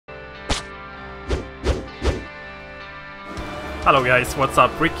Hello guys, what's up?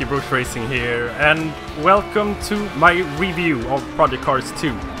 RickyBrosh Racing here, and welcome to my review of Project Cars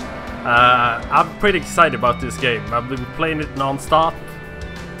 2. I'm pretty excited about this game. I've been playing it non-stop.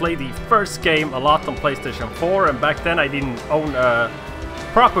 Played the first game a lot on PlayStation 4, and back then I didn't own a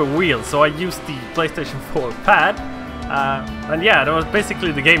proper wheel, so I used the PlayStation 4 pad. And yeah, that was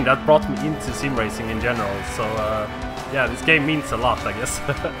basically the game that brought me into sim racing in general, so yeah, this game means a lot, I guess.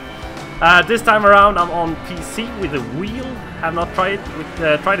 This time around I'm on PC with a wheel. Have not tried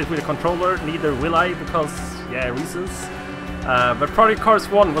it with a controller, neither will I, because, yeah, reasons. But Project Cars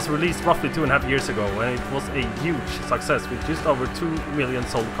 1 was released roughly 2.5 years ago, and it was a huge success with just over 2 million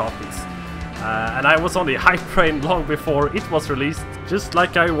sold copies. And I was on the hype train long before it was released, just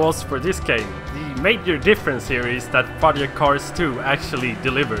like I was for this game. The major difference here is that Project Cars 2 actually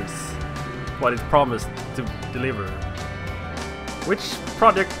delivers what it promised to deliver, which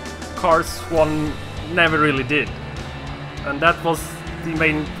Project Cars 1 never really did. And that was the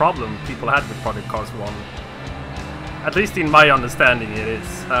main problem people had with Project Cars 1. At least in my understanding it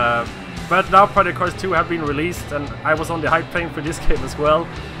is. But now Project Cars 2 have been released, and I was on the hype train for this game as well.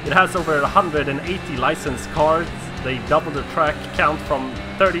 It has over 180 licensed cars. They doubled the track count from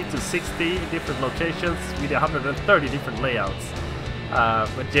 30 to 60 different locations with 130 different layouts.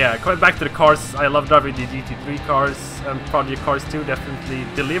 But yeah, coming back to the cars, I love driving the GT3 cars, and Project Cars 2 definitely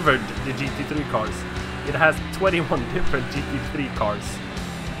delivered the GT3 cars. It has 21 different GT3 cars,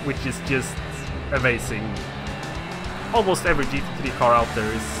 which is just amazing. Almost every GT3 car out there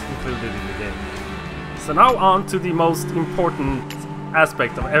is included in the game. So now on to the most important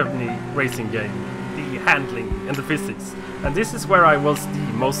aspect of any racing game, the handling and the physics. And this is where I was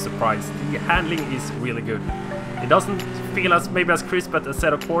the most surprised. The handling is really good. It doesn't feel as maybe as crisp as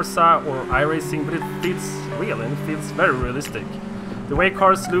Assetto Corsa or iRacing, but it feels real and it feels very realistic. The way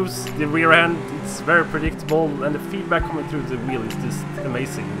cars lose the rear end, it's very predictable, and the feedback coming through the wheel is just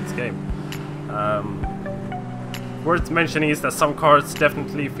amazing in this game. Worth mentioning is that some cars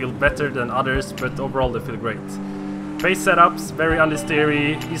definitely feel better than others, but overall they feel great. Base setups, very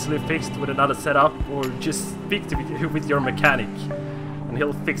understeery, easily fixed with another setup, or just speak with your mechanic and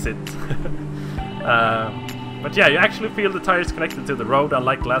he'll fix it. But yeah, you actually feel the tires connected to the road,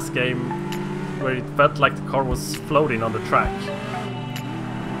 unlike last game where it felt like the car was floating on the track.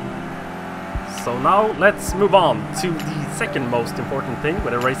 So now let's move on to the second most important thing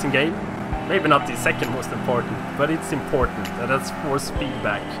with a racing game. Maybe not the second most important, but it's important, and that's force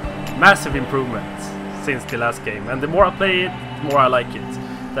feedback. Massive improvement since the last game, and the more I play it, the more I like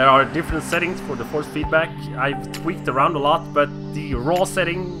it. There are different settings for the force feedback. I've tweaked around a lot, but the raw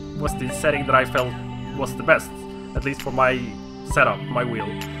setting was the setting that I felt was the best, at least for my setup, my wheel.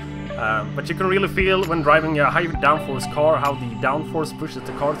 But you can really feel when driving a high downforce car how the downforce pushes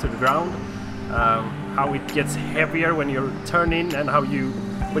the car to the ground, how it gets heavier when you're turning, and how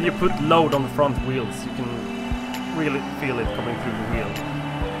when you put load on the front wheels, you can really feel it coming through the wheel.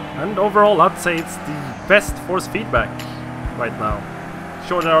 And overall, I'd say it's the best force feedback right now.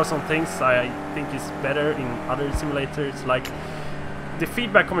 Sure, there are some things I think is better in other simulators, like the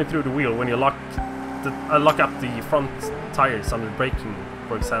feedback coming through the wheel when you lock up the front tires under braking,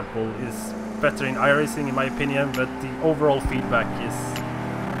 for example, is better in iRacing in my opinion, but the overall feedback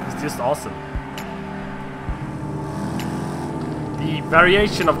is just awesome. The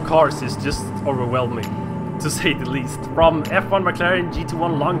variation of cars is just overwhelming, to say the least. From F1 McLaren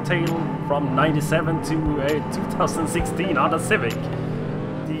GT1 Longtail from 97 to 2016 Honda Civic.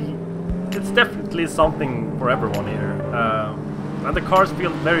 It's definitely something for everyone here. And the cars feel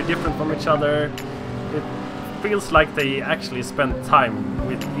very different from each other. It feels like they actually spend time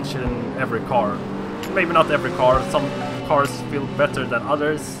with each and every car. Maybe not every car, some cars feel better than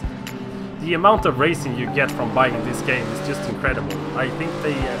others. The amount of racing you get from buying this game is just incredible. I think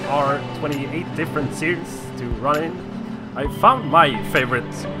there are 28 different series to run in. I found my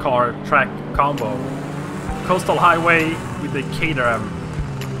favorite car track combo. Coastal Highway with the Caterham.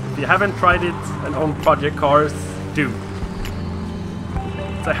 If you haven't tried it and own Project Cars, do.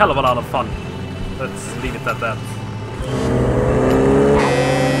 It's a hell of a lot of fun. Let's leave it at that.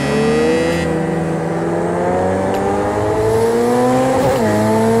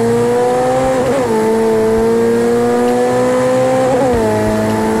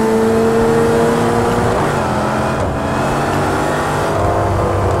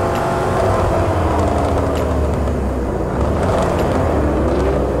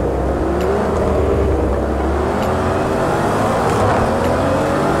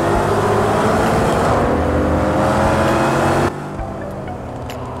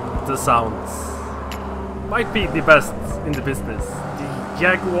 Sounds might be the best in the business. The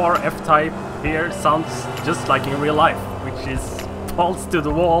Jaguar F-Type here sounds just like in real life. which is balls to the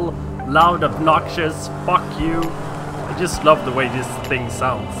wall, loud, obnoxious, fuck you. I just love the way this thing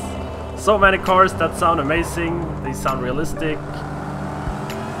sounds. So many cars that sound amazing, they sound realistic.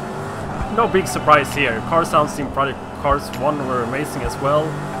 No big surprise here. Car sounds in Project Cars 1 were amazing as well.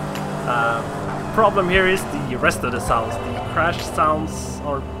 Problem here is the rest of the sounds. The crash sounds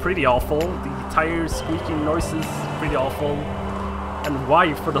are pretty awful. The tires squeaking noises pretty awful. And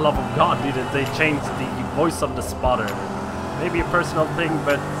why, for the love of God, didn't they change the voice of the spotter? Maybe a personal thing,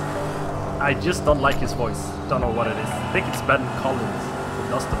 but I just don't like his voice. Don't know what it is. I think it's Ben Collins who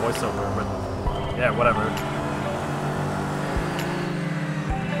does the voiceover, but yeah, whatever.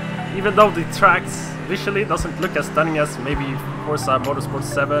 Even though the tracks visually doesn't look as stunning as maybe Forza Motorsport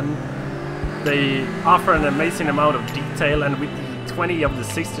 7, they offer an amazing amount of detail, and with the 20 of the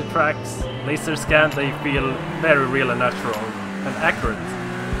 60 tracks laser scan, they feel very real and natural and accurate.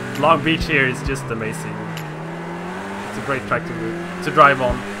 Long Beach here is just amazing. It's a great track to drive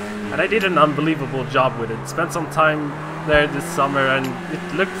on, and I did an unbelievable job with it. Spent some time there this summer and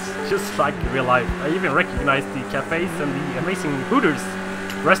it looks just like real life. I even recognized the cafes and the amazing Hooters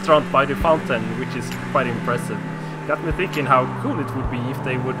restaurant by the fountain, which is quite impressive. Got me thinking how cool it would be if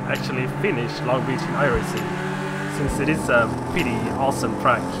they would actually finish Long Beach in iRacing, since it is a pretty awesome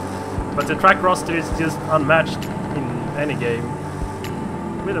track. But the track roster is just unmatched in any game.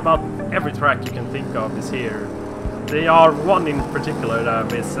 With about every track you can think of is here. They are one in particular that I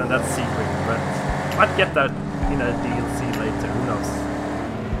miss, and that's Secret, but might get that in a DLC later, who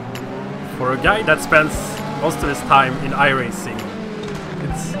knows. For a guy that spends most of his time in iRacing,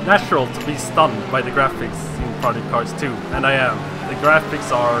 it's natural to be stunned by the graphics in Project Cars 2, and I am. The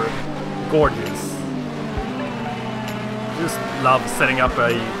graphics are gorgeous. Just love setting up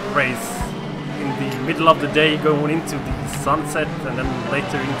a race in the middle of the day, going into the sunset, and then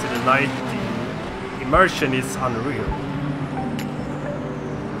later into the night. The immersion is unreal.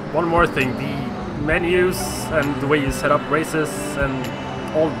 One more thing, the menus and the way you set up races and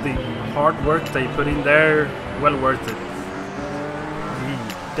all the hard work they put in there, well worth it.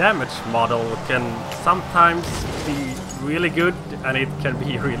 The damage model can sometimes be really good and it can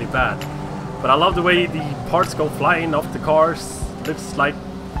be really bad. But I love the way the parts go flying off the cars. Looks like,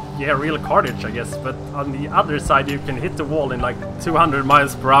 yeah, real carnage, I guess. But on the other side you can hit the wall in like 200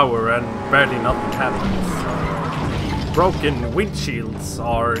 miles per hour and barely nothing happens. Broken windshields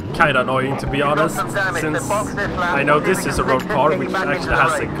are kinda annoying, to be honest, since I know this is a road car which actually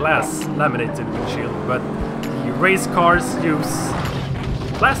has a glass laminated windshield, but the race cars use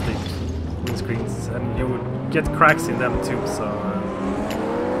plastic windscreens and you would get cracks in them too, so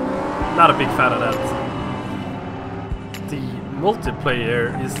not a big fan of that. The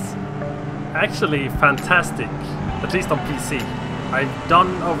multiplayer is actually fantastic, at least on PC. I've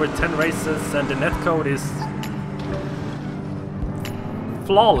done over 10 races and the netcode is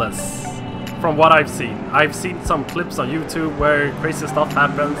flawless from what I've seen. I've seen some clips on YouTube where crazy stuff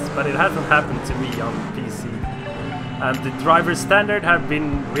happens, but it hasn't happened to me on PC. And the driver standard have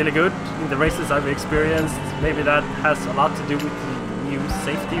been really good in the races I've experienced. Maybe that has a lot to do with the new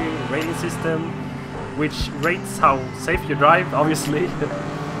safety rating system, which rates how safe you drive, obviously.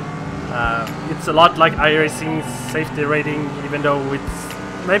 It's a lot like iRacing's safety rating, even though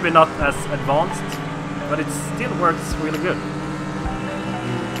it's maybe not as advanced, but it still works really good.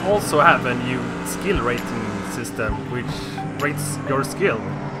 Also have a new skill rating system which rates your skill,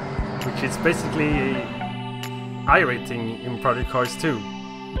 which is basically iRating in Project Cars 2,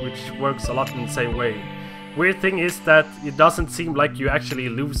 which works a lot in the same way. Weird thing is that it doesn't seem like you actually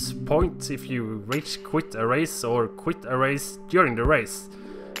lose points if you rage quit a race or quit a race during the race,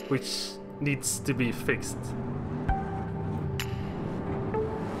 which needs to be fixed.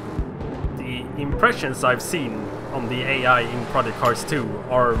 The impressions I've seen on the AI in Project Cars 2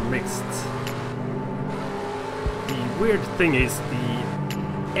 are mixed. The weird thing is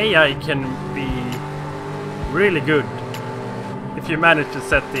the AI can be really good if you manage to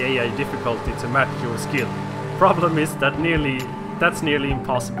set the AI difficulty to match your skill. Problem is that that's nearly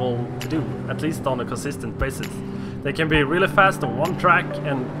impossible to do, at least on a consistent basis. They can be really fast on one track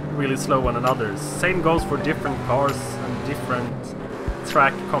and really slow on another. Same goes for different cars and different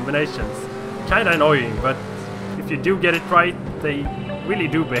track combinations. Kinda annoying, but if you do get it right, they really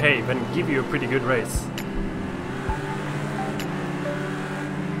do behave and give you a pretty good race.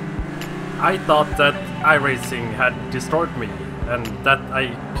 I thought that iRacing had destroyed me and that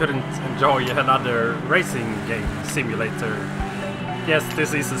I couldn't enjoy another racing game simulator. Yes,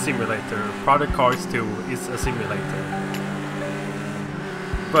 this is a simulator. Project Cars 2 is a simulator.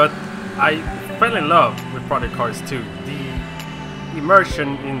 But I fell in love with Project Cars 2. The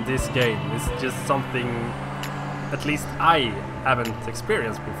immersion in this game is just something at least I haven't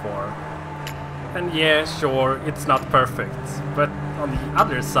experienced before. And yeah, sure, it's not perfect, but on the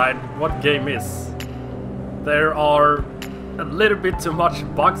other side, what game is? There are a little bit too much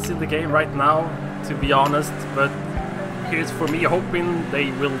bugs in the game right now, to be honest, but here's for me hoping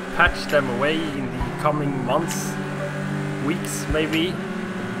they will patch them away in the coming months, weeks maybe.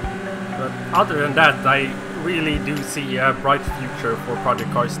 But other than that, I really do see a bright future for Project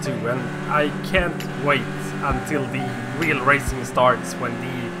Cars 2, and I can't wait until the real racing starts, when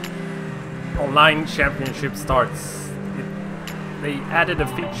the online championship starts. They added a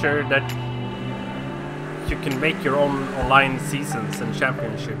feature that you can make your own online seasons and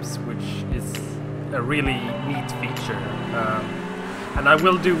championships, which is a really neat feature. And I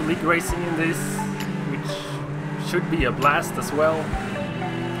will do league racing in this, which should be a blast as well.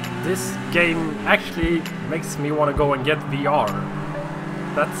 This game actually makes me want to go and get VR.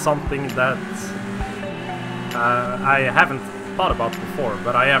 That's something that I haven't thought about before,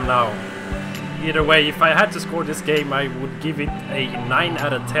 but I am now. Either way, if I had to score this game, I would give it a 9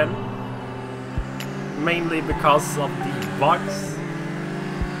 out of 10. Mainly because of the bugs.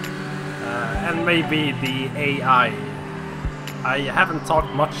 And maybe the AI. I haven't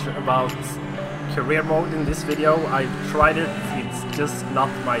talked much about career mode in this video. I've tried it, it's just not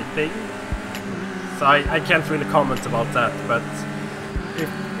my thing. So I can't really comment about that, but if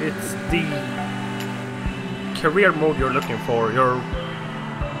it's the career mode you're looking for, you're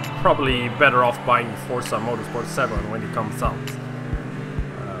probably better off buying Forza Motorsport 7 when it comes out.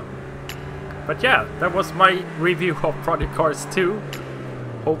 But yeah, that was my review of Project Cars 2.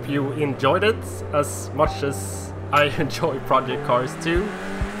 Hope you enjoyed it as much as I enjoy Project Cars 2.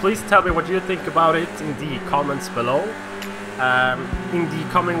 Please tell me what you think about it in the comments below. In the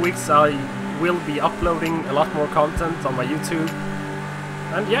coming weeks I will be uploading a lot more content on my YouTube.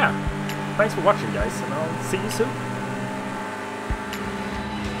 And yeah, thanks for watching guys, and I'll see you soon.